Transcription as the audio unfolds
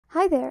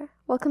Hi there,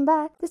 welcome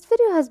back. This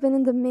video has been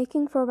in the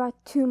making for about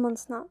 2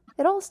 months now.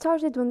 It all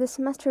started when this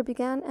semester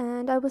began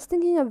and I was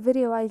thinking of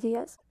video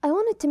ideas. I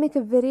wanted to make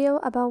a video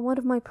about one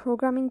of my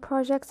programming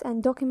projects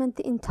and document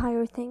the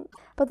entire thing,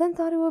 but then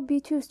thought it would be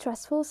too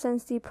stressful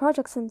since the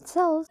projects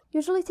themselves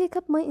usually take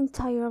up my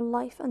entire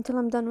life until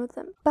I'm done with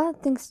them.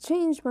 Bad things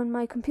changed when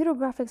my computer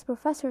graphics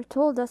professor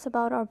told us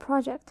about our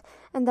project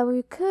and that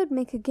we could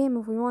make a game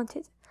if we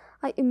wanted.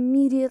 I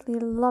immediately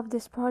loved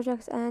this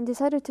project and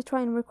decided to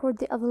try and record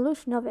the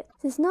evolution of it,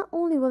 since not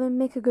only will it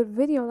make a good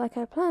video like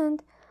I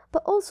planned,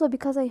 but also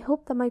because I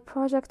hope that my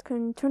project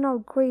can turn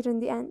out great in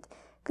the end,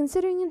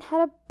 considering it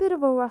had a bit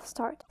of a rough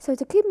start. So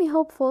to keep me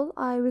hopeful,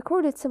 I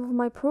recorded some of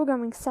my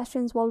programming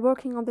sessions while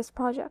working on this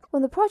project.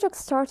 When the project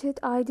started,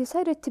 I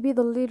decided to be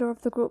the leader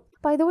of the group.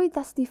 By the way,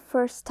 that's the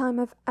first time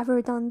I've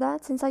ever done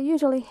that, since I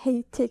usually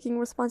hate taking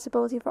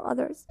responsibility for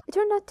others. It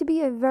turned out to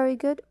be a very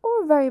good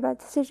or very bad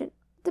decision.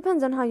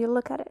 Depends on how you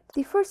look at it.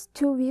 The first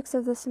 2 weeks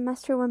of the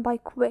semester went by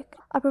quick.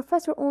 Our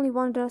professor only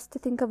wanted us to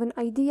think of an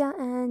idea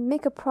and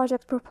make a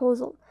project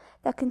proposal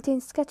that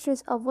contains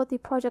sketches of what the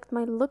project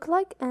might look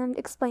like and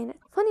explain it.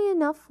 Funny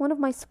enough, one of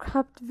my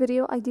scrapped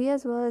video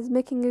ideas was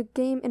making a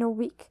game in a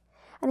week,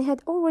 and I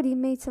had already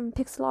made some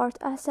pixel art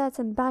assets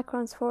and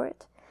backgrounds for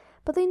it,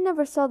 but they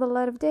never saw the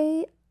light of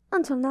day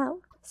until now.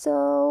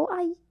 So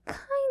I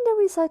kinda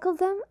recycled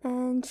them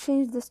and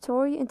changed the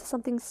story into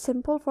something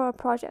simple for our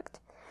project.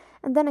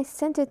 And then I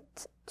sent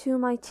it to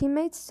my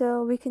teammates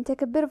so we can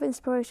take a bit of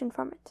inspiration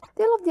from it.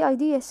 They loved the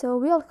idea, so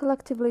we all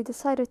collectively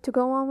decided to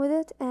go on with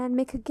it and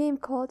make a game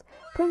called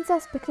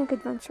Princess Picnic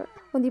Adventure.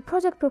 When the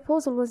project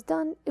proposal was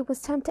done, it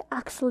was time to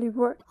actually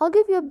work. I'll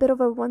give you a bit of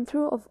a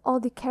run-through of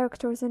all the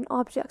characters and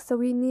objects that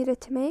we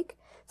needed to make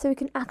so we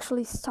can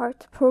actually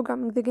start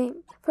programming the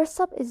game. First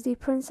up is the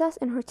princess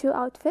in her 2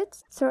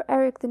 outfits, Sir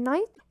Eric the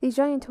Knight, the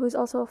giant who is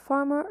also a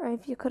farmer, or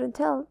if you couldn't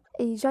tell,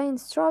 a giant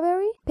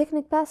strawberry,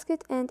 picnic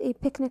basket, and a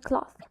picnic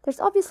cloth.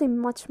 There's obviously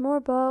much more,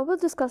 but we'll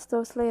discuss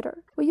those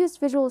later. We used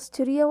Visual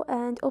Studio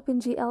and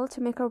openGL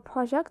to make our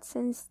project,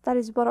 since that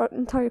is what our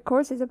entire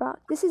course is about.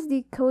 This is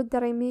the code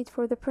that I made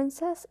for the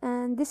princess,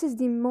 and this is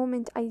the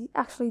moment I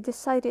actually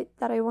decided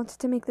that I wanted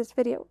to make this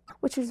video,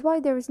 which is why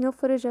there is no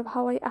footage of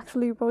how I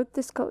actually wrote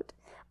this code.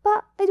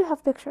 But I do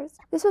have pictures.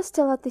 This was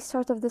still at the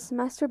start of the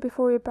semester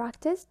before we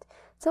practiced,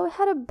 so I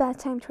had a bad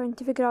time trying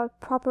to figure out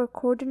proper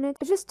coordinates.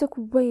 It just took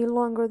way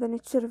longer than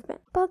it should have been.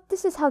 But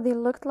this is how they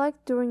looked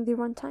like during the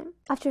runtime.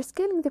 After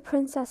scaling the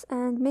princess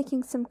and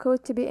making some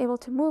code to be able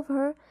to move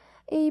her,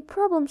 a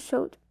problem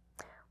showed,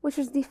 which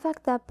is the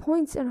fact that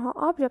points in her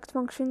object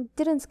function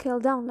didn't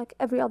scale down like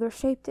every other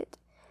shape did.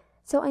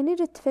 So I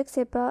needed to fix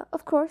it, but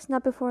of course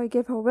not before I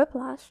gave her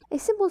whiplash. A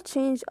simple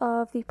change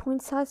of the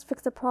point size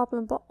fixed the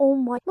problem, but oh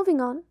my. Moving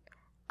on,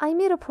 I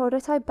made a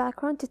prototype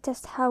background to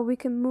test how we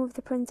can move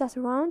the princess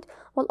around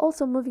while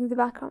also moving the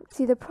background.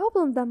 See, the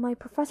problem that my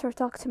professor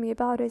talked to me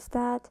about is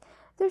that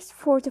there's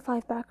 4 to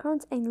 5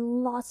 backgrounds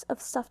and lots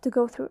of stuff to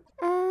go through.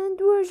 And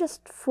we're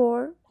just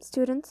 4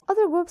 students.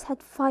 Other groups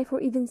had 5 or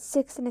even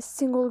 6 in a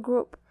single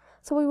group.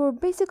 So we were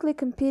basically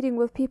competing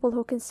with people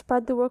who can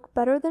spread the work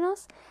better than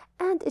us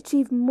and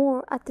achieve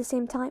more at the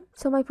same time.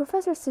 So my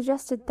professor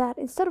suggested that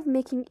instead of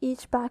making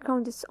each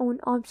background its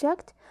own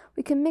object,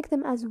 we can make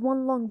them as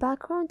one long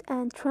background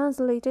and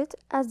translate it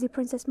as the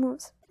princess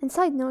moves. And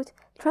side note,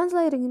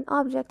 translating an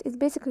object is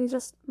basically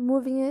just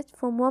moving it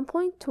from one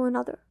point to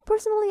another.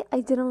 Personally, I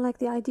didn't like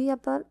the idea,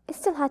 but I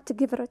still had to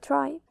give it a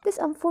try. This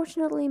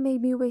unfortunately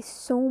made me waste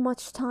so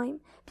much time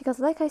because,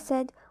 like I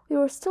said, we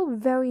were still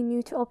very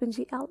new to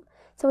openGL.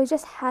 So I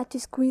just had to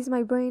squeeze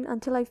my brain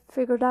until I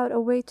figured out a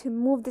way to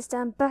move this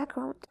damn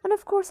background. And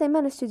of course I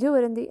managed to do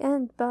it in the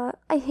end, but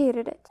I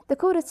hated it. The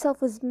code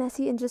itself was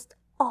messy and just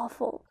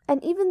awful.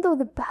 And even though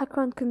the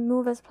background can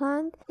move as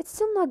planned, it's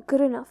still not good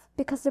enough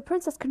because the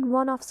princess can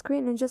run off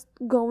screen and just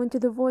go into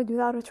the void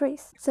without a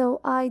trace. So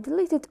I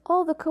deleted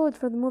all the code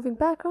for the moving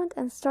background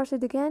and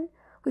started again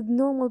with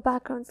normal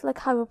backgrounds like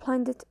how I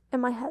planned it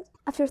in my head.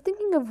 After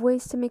thinking of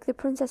ways to make the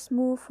princess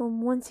move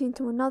from one scene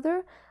to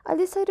another, I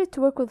decided to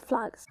work with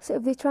flags. So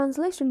if the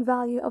translation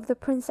value of the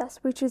princess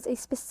reaches a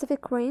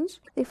specific range,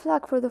 the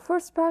flag for the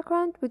first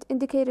background would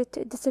indicate it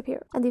to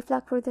disappear, and the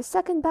flag for the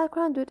second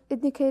background would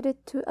indicate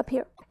it to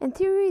appear. In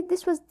theory,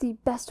 this was the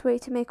best way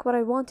to make what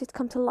I wanted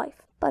come to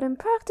life. But in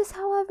practice,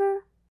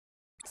 however,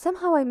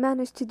 somehow I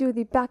managed to do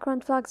the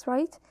background flags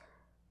right,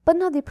 but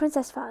not the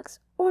princess flags,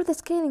 or the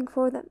scaling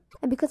for them.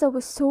 And because I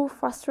was so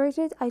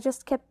frustrated, I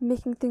just kept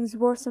making things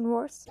worse and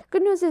worse.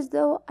 Good news is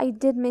though, I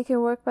did make it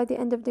work by the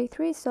end of day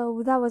 3,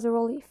 so that was a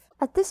relief.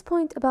 At this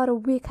point, about a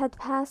week had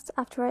passed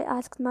after I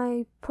asked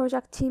my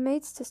project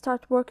teammates to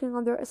start working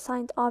on their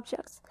assigned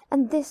objects.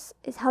 And this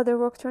is how their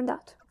work turned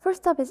out.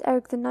 First up is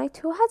Eric the Knight,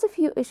 who has a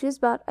few issues,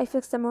 but I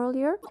fixed them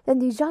earlier. Then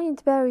the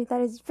giant berry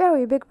that is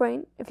very big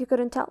brain, if you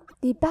couldn't tell.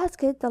 The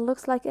basket that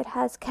looks like it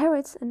has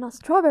carrots and not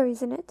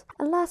strawberries in it.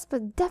 And last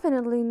but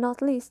definitely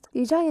not least,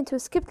 the giant who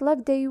skipped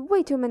leg day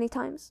way too many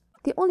times.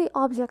 The only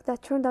object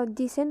that turned out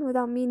decent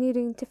without me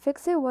needing to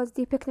fix it was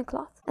the picnic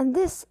cloth. And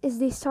this is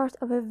the start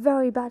of a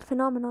very bad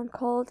phenomenon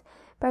called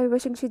Barry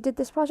wishing she did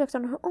this project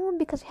on her own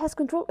because she has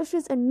control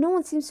issues and no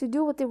one seems to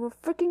do what they were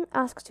freaking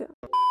asked to.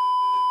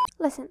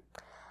 Listen,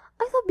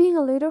 I thought being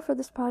a leader for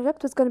this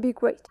project was going to be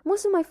great.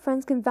 Most of my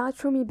friends can vouch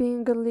for me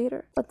being a good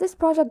leader, but this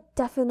project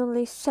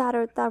definitely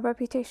shattered that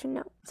reputation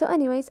now. So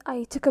anyways,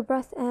 I took a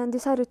breath and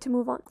decided to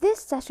move on.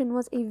 This session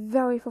was a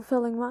very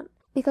fulfilling one,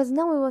 because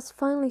now it was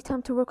finally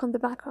time to work on the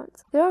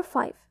backgrounds. There are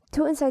 5.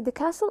 2 inside the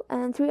castle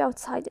and 3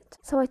 outside it.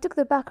 So I took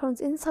the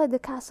backgrounds inside the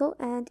castle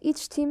and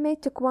each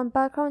teammate took one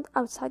background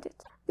outside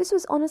it. This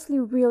was honestly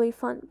really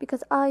fun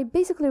because I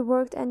basically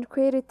worked and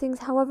created things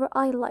however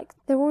I liked.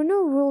 There were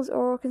no rules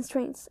or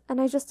constraints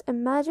and I just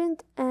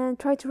imagined and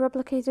tried to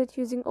replicate it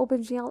using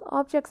openGL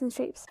objects and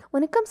shapes.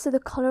 When it comes to the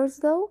colors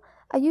though,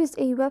 I used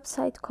a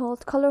website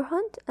called Color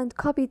Hunt and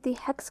copied the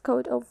hex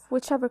code of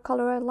whichever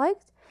color I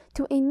liked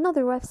to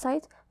another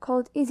website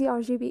called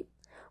EasyRGB,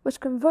 which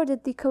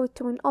converted the code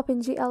to an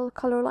openGL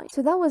color line.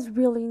 So that was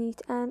really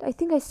neat and I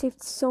think I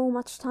saved so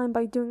much time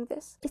by doing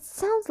this. It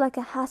sounds like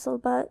a hassle,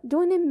 but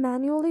doing it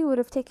manually would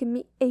have taken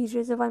me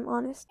ages if I'm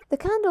honest. The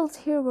candles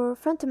here were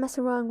fun to mess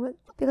around with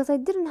because I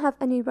didn't have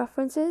any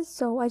references,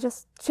 so I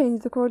just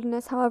changed the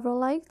coordinates however I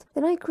liked.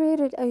 Then I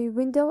created a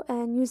window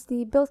and used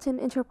the built-in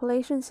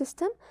interpolation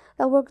system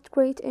that worked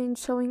great in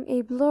showing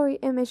a blurry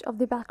image of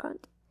the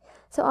background.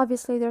 So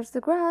obviously there's the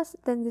grass,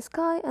 then the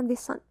sky, and the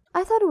sun.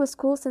 I thought it was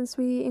cool since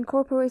we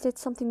incorporated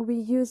something we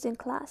used in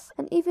class,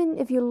 and even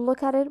if you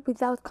look at it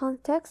without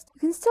context, you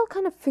can still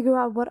kind of figure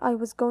out what I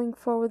was going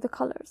for with the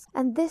colors.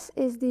 And this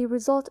is the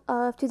result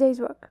of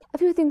today's work. A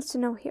few things to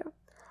know here.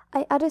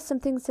 I added some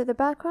things to the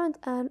background,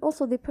 and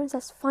also the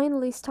princess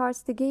finally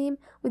starts the game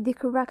with the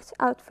correct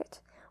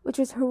outfit, which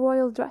is her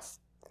royal dress.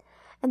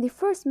 And the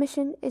first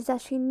mission is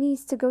that she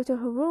needs to go to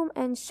her room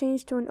and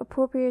change to an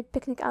appropriate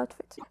picnic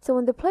outfit. So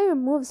when the player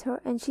moves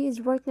her and she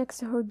is right next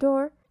to her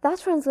door,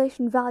 that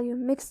translation value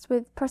mixed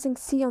with pressing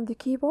C on the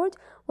keyboard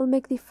will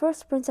make the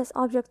first princess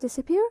object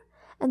disappear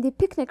and the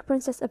picnic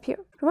princess appear.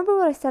 Remember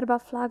what I said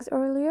about flags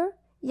earlier?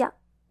 Yeah,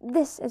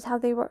 this is how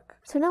they work.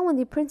 So now when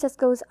the princess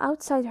goes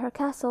outside her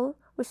castle,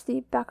 which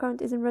the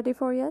background isn't ready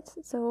for yet,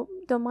 so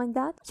don't mind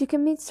that, she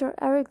can meet Sir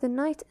Eric the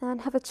Knight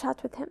and have a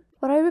chat with him.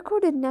 What I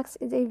recorded next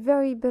is a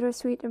very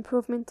bittersweet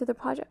improvement to the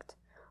project.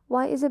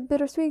 Why is it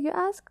bittersweet, you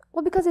ask?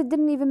 Well, because it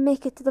didn't even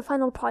make it to the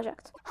final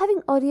project.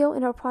 Having audio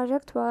in our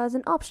project was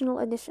an optional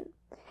addition.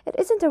 It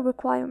isn't a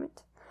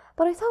requirement.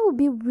 But I thought it would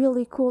be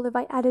really cool if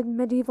I added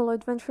medieval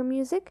adventure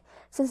music,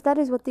 since that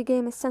is what the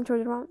game is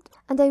centered around.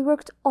 And I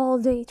worked all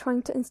day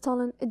trying to install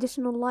an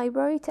additional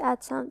library to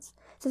add sounds,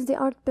 since they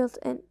aren't built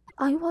in.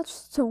 I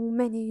watched so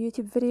many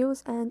YouTube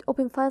videos and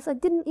opened files I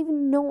didn't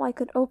even know I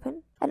could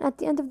open. And at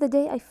the end of the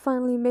day, I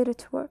finally made it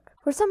to work.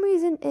 For some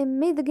reason, it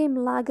made the game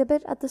lag a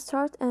bit at the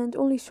start and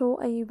only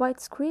show a white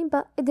screen,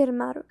 but it didn't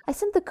matter. I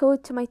sent the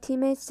code to my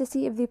teammates to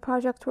see if the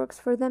project works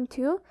for them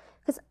too,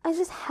 because I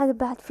just had a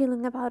bad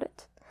feeling about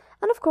it.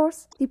 And of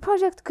course, the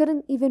project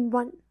couldn't even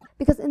run,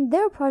 because in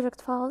their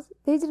project files,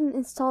 they didn't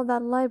install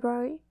that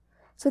library.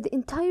 So the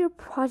entire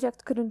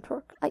project couldn't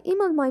work. I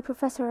emailed my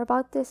professor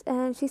about this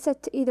and she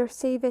said to either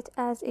save it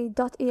as a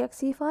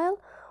 .exe file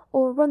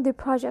or run the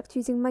project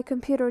using my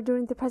computer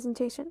during the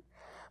presentation.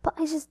 But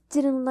I just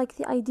didn't like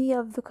the idea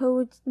of the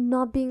code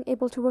not being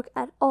able to work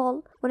at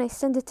all when I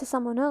send it to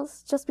someone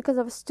else just because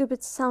of a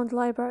stupid sound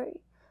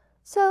library.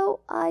 So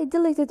I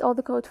deleted all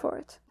the code for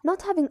it.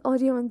 Not having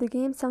audio in the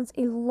game sounds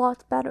a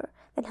lot better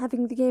than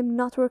having the game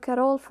not work at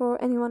all for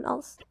anyone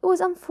else. It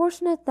was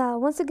unfortunate that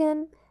once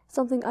again,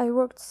 something I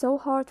worked so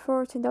hard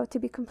for turned out to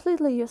be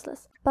completely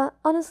useless. But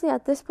honestly,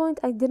 at this point,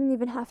 I didn't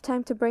even have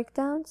time to break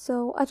down,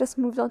 so I just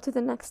moved on to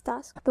the next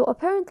task. Though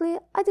apparently,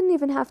 I didn't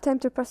even have time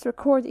to press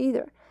record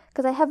either,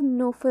 because I have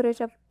no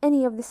footage of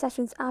any of the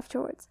sessions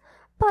afterwards.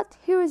 But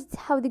here is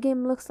how the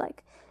game looks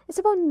like. It's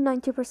about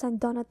 90%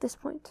 done at this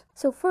point.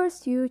 So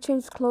first, you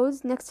change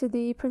clothes next to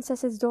the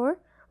princess's door,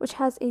 which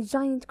has a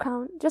giant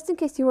crown, just in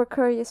case you were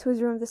curious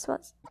whose room this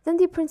was. Then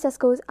the princess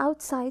goes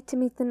outside to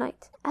meet the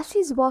knight. As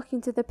she's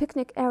walking to the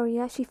picnic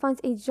area, she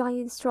finds a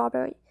giant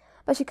strawberry,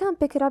 but she can't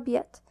pick it up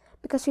yet,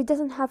 because she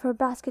doesn't have her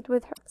basket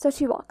with her, so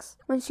she walks.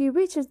 When she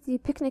reaches the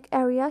picnic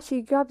area,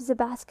 she grabs the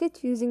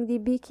basket using the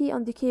B key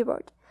on the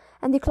keyboard,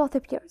 and the cloth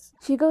appears.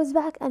 She goes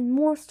back and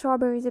more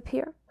strawberries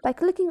appear. By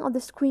clicking on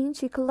the screen,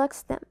 she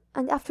collects them,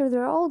 and after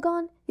they're all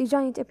gone, the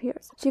giant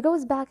appears. She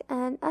goes back,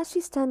 and as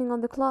she's standing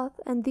on the cloth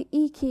and the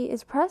E key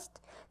is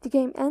pressed, the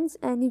game ends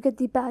and you get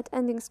the bad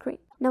ending screen.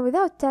 Now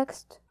without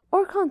text,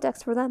 or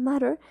context for that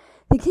matter,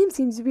 the game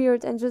seems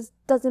weird and just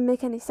doesn't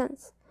make any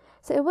sense.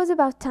 So it was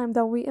about time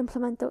that we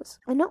implement those.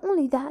 And not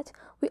only that,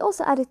 we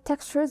also added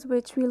textures,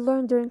 which we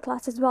learned during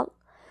class as well.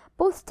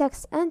 Both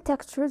text and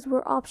textures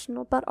were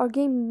optional, but our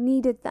game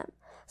needed them,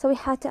 so we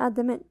had to add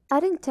them in.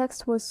 Adding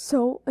text was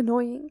so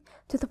annoying,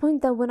 to the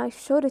point that when I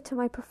showed it to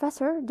my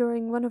professor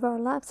during one of our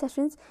lab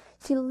sessions,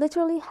 she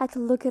literally had to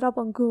look it up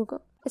on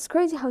Google. It's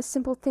crazy how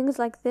simple things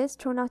like this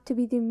turn out to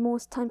be the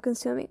most time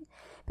consuming,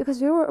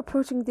 because we were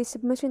approaching the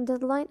submission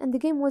deadline and the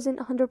game wasn't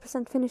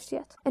 100% finished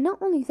yet. And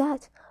not only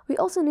that, we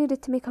also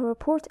needed to make a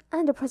report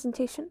and a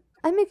presentation.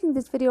 I'm making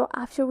this video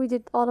after we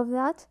did all of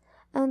that,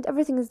 and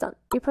everything is done.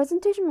 The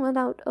presentation went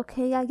out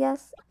okay, I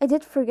guess. I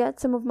did forget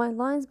some of my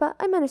lines, but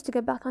I managed to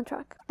get back on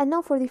track. And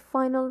now for the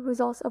final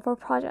results of our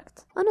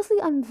project. Honestly,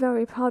 I'm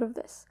very proud of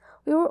this.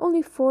 We were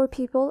only 4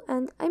 people,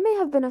 and I may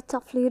have been a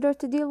tough leader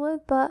to deal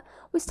with, but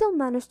we still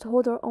managed to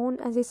hold our own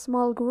as a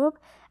small group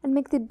and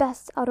make the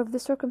best out of the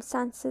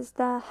circumstances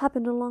that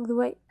happened along the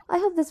way. I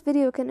hope this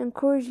video can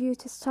encourage you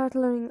to start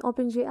learning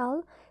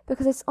openGL,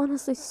 because it's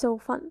honestly so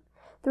fun.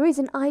 The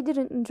reason I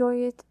didn't enjoy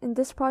it in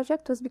this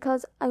project was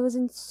because I was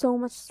in so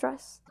much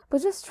stress.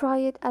 But just try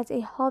it as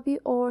a hobby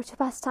or to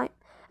pass time,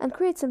 and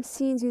create some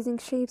scenes using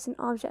shapes and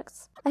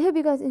objects. I hope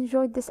you guys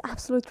enjoyed this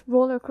absolute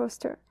roller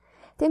coaster.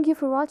 Thank you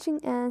for watching,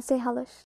 and stay hellish.